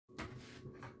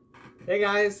Hey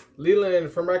guys,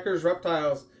 Leland from Wreckers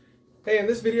Reptiles. Hey, in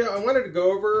this video I wanted to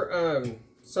go over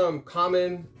some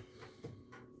common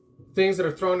things that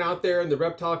are thrown out there in the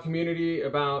reptile community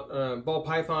about ball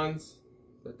pythons,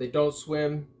 that they don't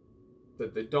swim,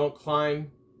 that they don't climb,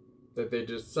 that they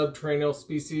just subterranean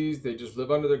species, they just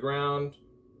live under the ground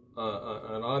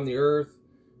and on the earth,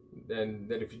 and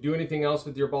that if you do anything else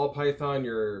with your ball python,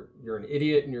 you're an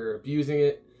idiot and you're abusing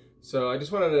it. So I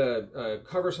just wanted to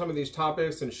cover some of these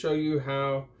topics and show you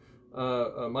how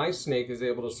my snake is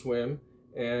able to swim,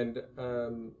 and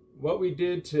what we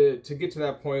did to get to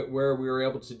that point where we were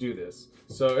able to do this.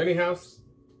 So anyhow,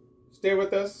 stay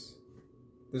with us.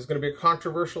 This is going to be a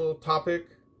controversial topic,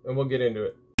 and we'll get into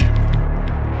it.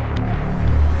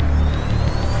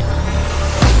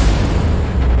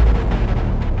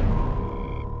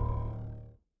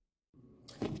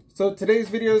 So today's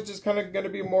video is just kind of going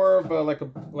to be more of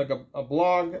a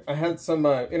blog. I had some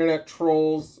internet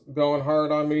trolls going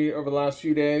hard on me over the last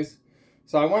few days,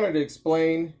 so I wanted to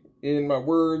explain in my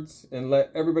words and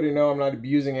let everybody know I'm not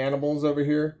abusing animals over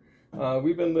here.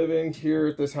 We've been living here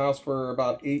at this house for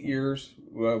about 8 years.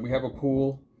 We have a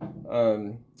pool,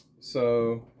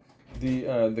 so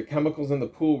the chemicals in the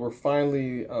pool were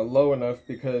finally low enough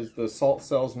because the salt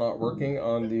cell's not working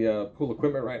on the pool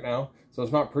equipment right now. So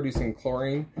it's not producing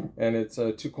chlorine, and it's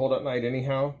too cold at night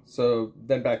anyhow. So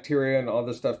then bacteria and all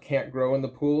this stuff can't grow in the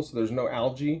pool, so there's no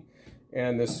algae.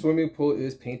 And the swimming pool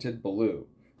is painted blue.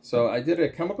 So I did a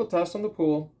chemical test on the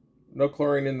pool. No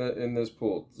chlorine in this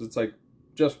pool. It's like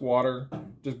just water,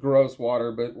 just gross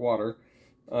water, but water.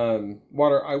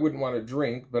 Water I wouldn't want to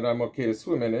drink, but I'm okay to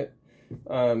swim in it.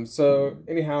 So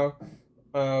anyhow,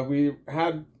 we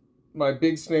had my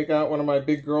big snake out, one of my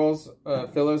big girls,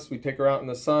 Phyllis. We take her out in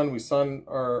the sun. We sun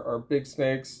our big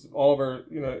snakes. All of our,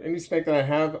 any snake that I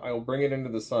have, I'll bring it into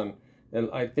the sun. And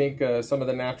I think some of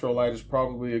the natural light is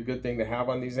probably a good thing to have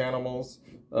on these animals.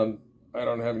 I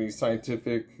don't have any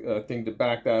scientific thing to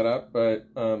back that up, but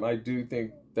I do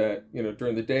think that,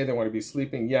 during the day they want to be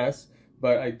sleeping, yes,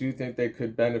 but I do think they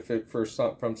could benefit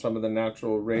from some of the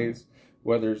natural rays,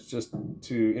 whether it's just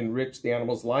to enrich the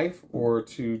animal's life or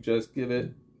to just give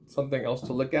it something else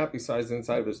to look at besides the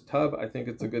inside of his tub. I think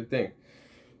it's a good thing.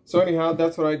 So anyhow,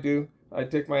 that's what I do. I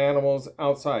take my animals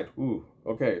outside. Ooh,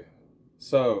 okay.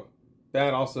 So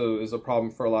that also is a problem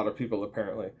for a lot of people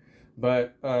apparently.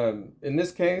 But in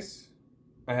this case,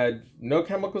 I had no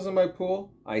chemicals in my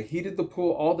pool. I heated the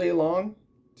pool all day long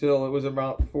till it was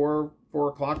about 4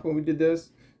 o'clock when we did this.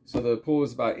 So the pool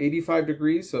was about 85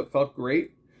 degrees, so it felt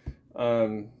great.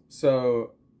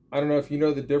 So I don't know if you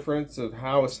know the difference of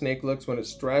how a snake looks when it's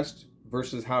stressed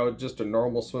versus how just a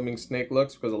normal swimming snake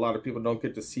looks, because a lot of people don't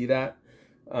get to see that.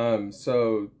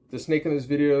 So the snake in this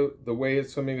video, the way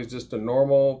it's swimming is just a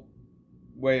normal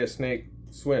way a snake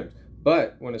swims.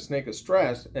 But when a snake is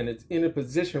stressed and it's in a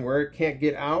position where it can't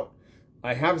get out,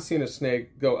 I have seen a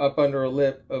snake go up under a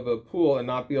lip of a pool and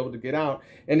not be able to get out,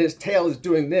 and its tail is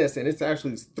doing this, and it's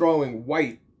actually throwing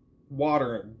white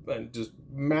water and just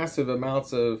massive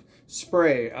amounts of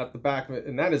spray at the back of it,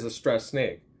 and that is a stressed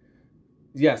snake.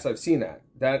 Yes, I've seen that.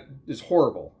 That is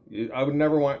horrible. I would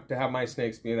never want to have my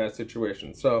snakes be in that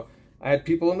situation. So I had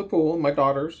people in the pool, my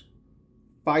daughters,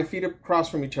 5 feet across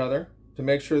from each other to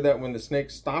make sure that when the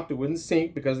snake stopped, it wouldn't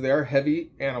sink, because they are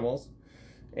heavy animals.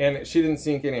 And she didn't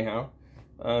sink anyhow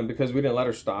because we didn't let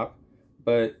her stop.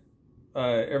 But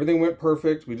everything went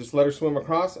perfect. We just let her swim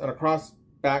across and across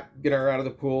back, get her out of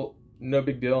the pool. No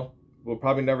big deal. We'll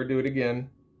probably never do it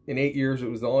again. In 8 years, it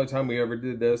was the only time we ever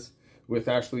did this with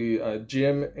actually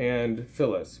Jim and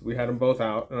Phyllis. We had them both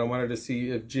out, and I wanted to see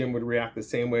if Jim would react the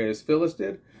same way as Phyllis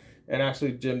did. And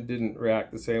actually, Jim didn't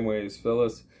react the same way as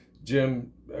Phyllis.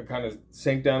 Jim kind of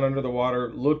sank down under the water,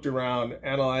 looked around,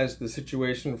 analyzed the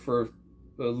situation for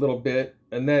a little bit,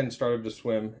 and then started to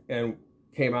swim and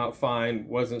came out fine,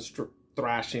 wasn't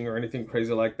thrashing or anything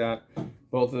crazy like that.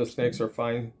 Both of the snakes are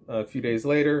fine. A few days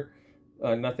later,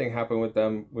 nothing happened with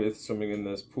them with swimming in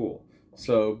this pool.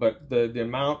 So, but the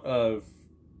amount of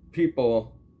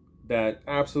people that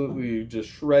absolutely just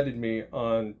shredded me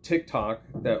on TikTok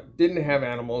that didn't have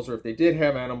animals, or if they did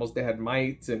have animals, they had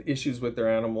mites and issues with their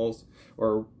animals,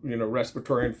 or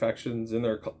respiratory infections in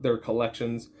their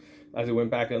collections, as I went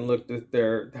back and looked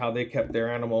at how they kept their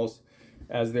animals,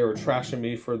 as they were trashing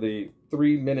me for the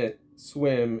 3-minute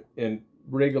swim in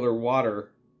regular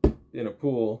water in a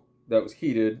pool that was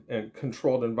heated and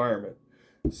controlled environment.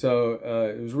 So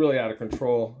it was really out of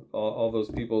control, all those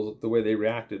people, the way they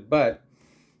reacted. But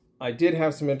I did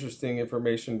have some interesting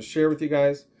information to share with you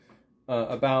guys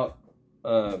about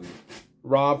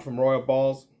Rob from Royal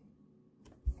Balls.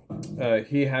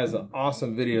 He has an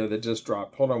awesome video that just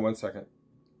dropped. Hold on one second.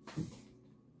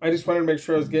 I just wanted to make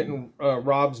sure I was getting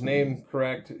Rob's name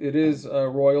correct. It is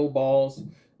Royal Balls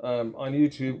on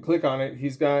YouTube. Click on it.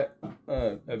 He's got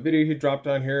a video he dropped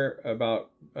on here about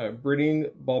breeding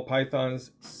ball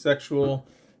pythons, sexual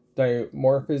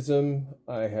dimorphism.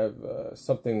 I have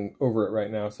something over it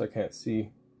right now, so I can't see.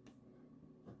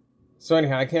 So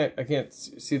anyhow, I can't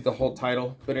see the whole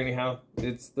title, but anyhow,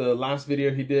 it's the last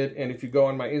video he did. And if you go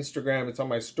on my Instagram, it's on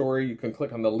my story. You can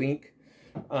click on the link.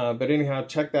 But anyhow,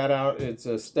 check that out. It's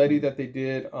a study that they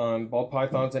did on ball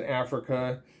pythons in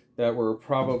Africa that were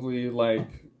probably like,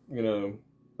 you know,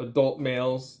 adult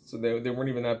males. So they weren't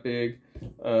even that big.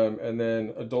 And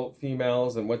then adult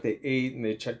females and what they ate, and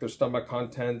they checked their stomach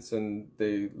contents and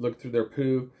they looked through their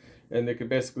poo, and they could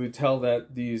basically tell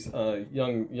that these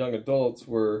young adults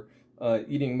were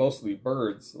eating mostly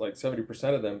birds. Like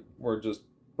 70% of them were just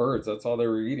birds. That's all they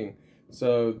were eating.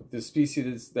 So the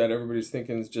species that everybody's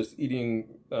thinking is just eating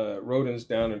rodents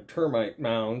down in termite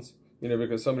mounds, you know,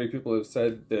 because so many people have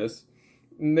said this.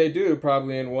 And they do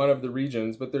probably in one of the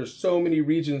regions, but there's so many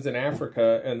regions in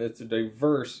Africa, and it's a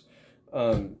diverse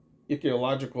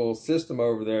ecological system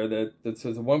over there that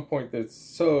says at one point that's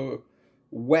so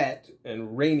wet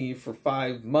and rainy for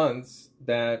 5 months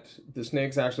that the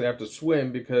snakes actually have to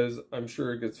swim, because I'm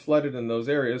sure it gets flooded in those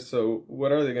areas. So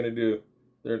what are they going to do?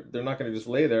 They're not going to just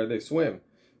lay there. They swim.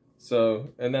 So,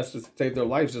 and that's to save their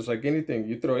lives, just like anything.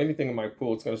 You throw anything in my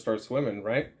pool, it's going to start swimming,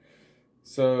 right?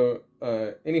 So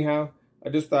anyhow, I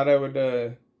just thought I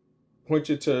would point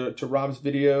you to Rob's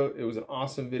video. It was an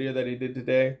awesome video that he did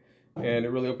today, and it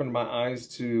really opened my eyes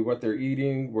to what they're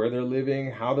eating, where they're living,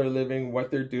 how they're living,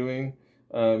 what they're doing.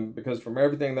 Because from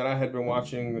everything that I had been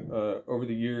watching over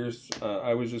the years,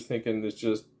 I was just thinking it's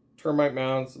just termite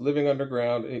mounds, living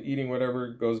underground, and eating whatever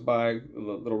goes by,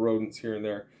 little rodents here and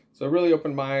there. So it really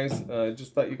opened my eyes.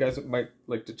 Just thought you guys might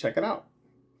like to check it out.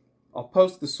 I'll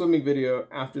post the swimming video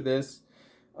after this,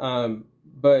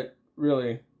 but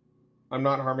really, I'm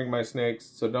not harming my snakes,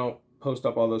 so don't post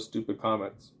up all those stupid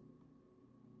comments.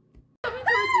 Wow,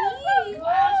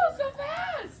 she's so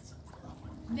fast!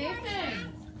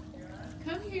 Nathan,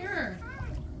 come here.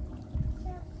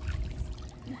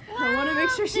 I want to make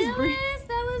sure she's breathing.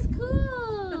 That was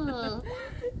cool.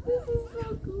 This is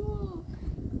so cool.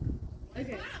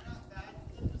 Okay.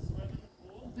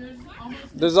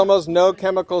 There's almost no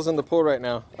chemicals in the pool right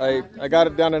now. I got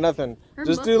it down to nothing.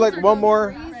 Just do like one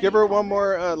more, give her one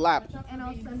more lap. And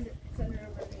I'll send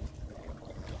her over me.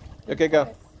 Okay,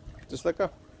 go. Just let go.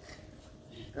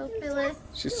 Go, Phyllis.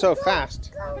 She's so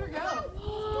fast. Look at her go.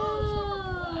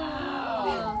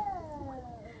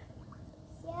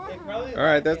 All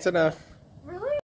right, that's enough.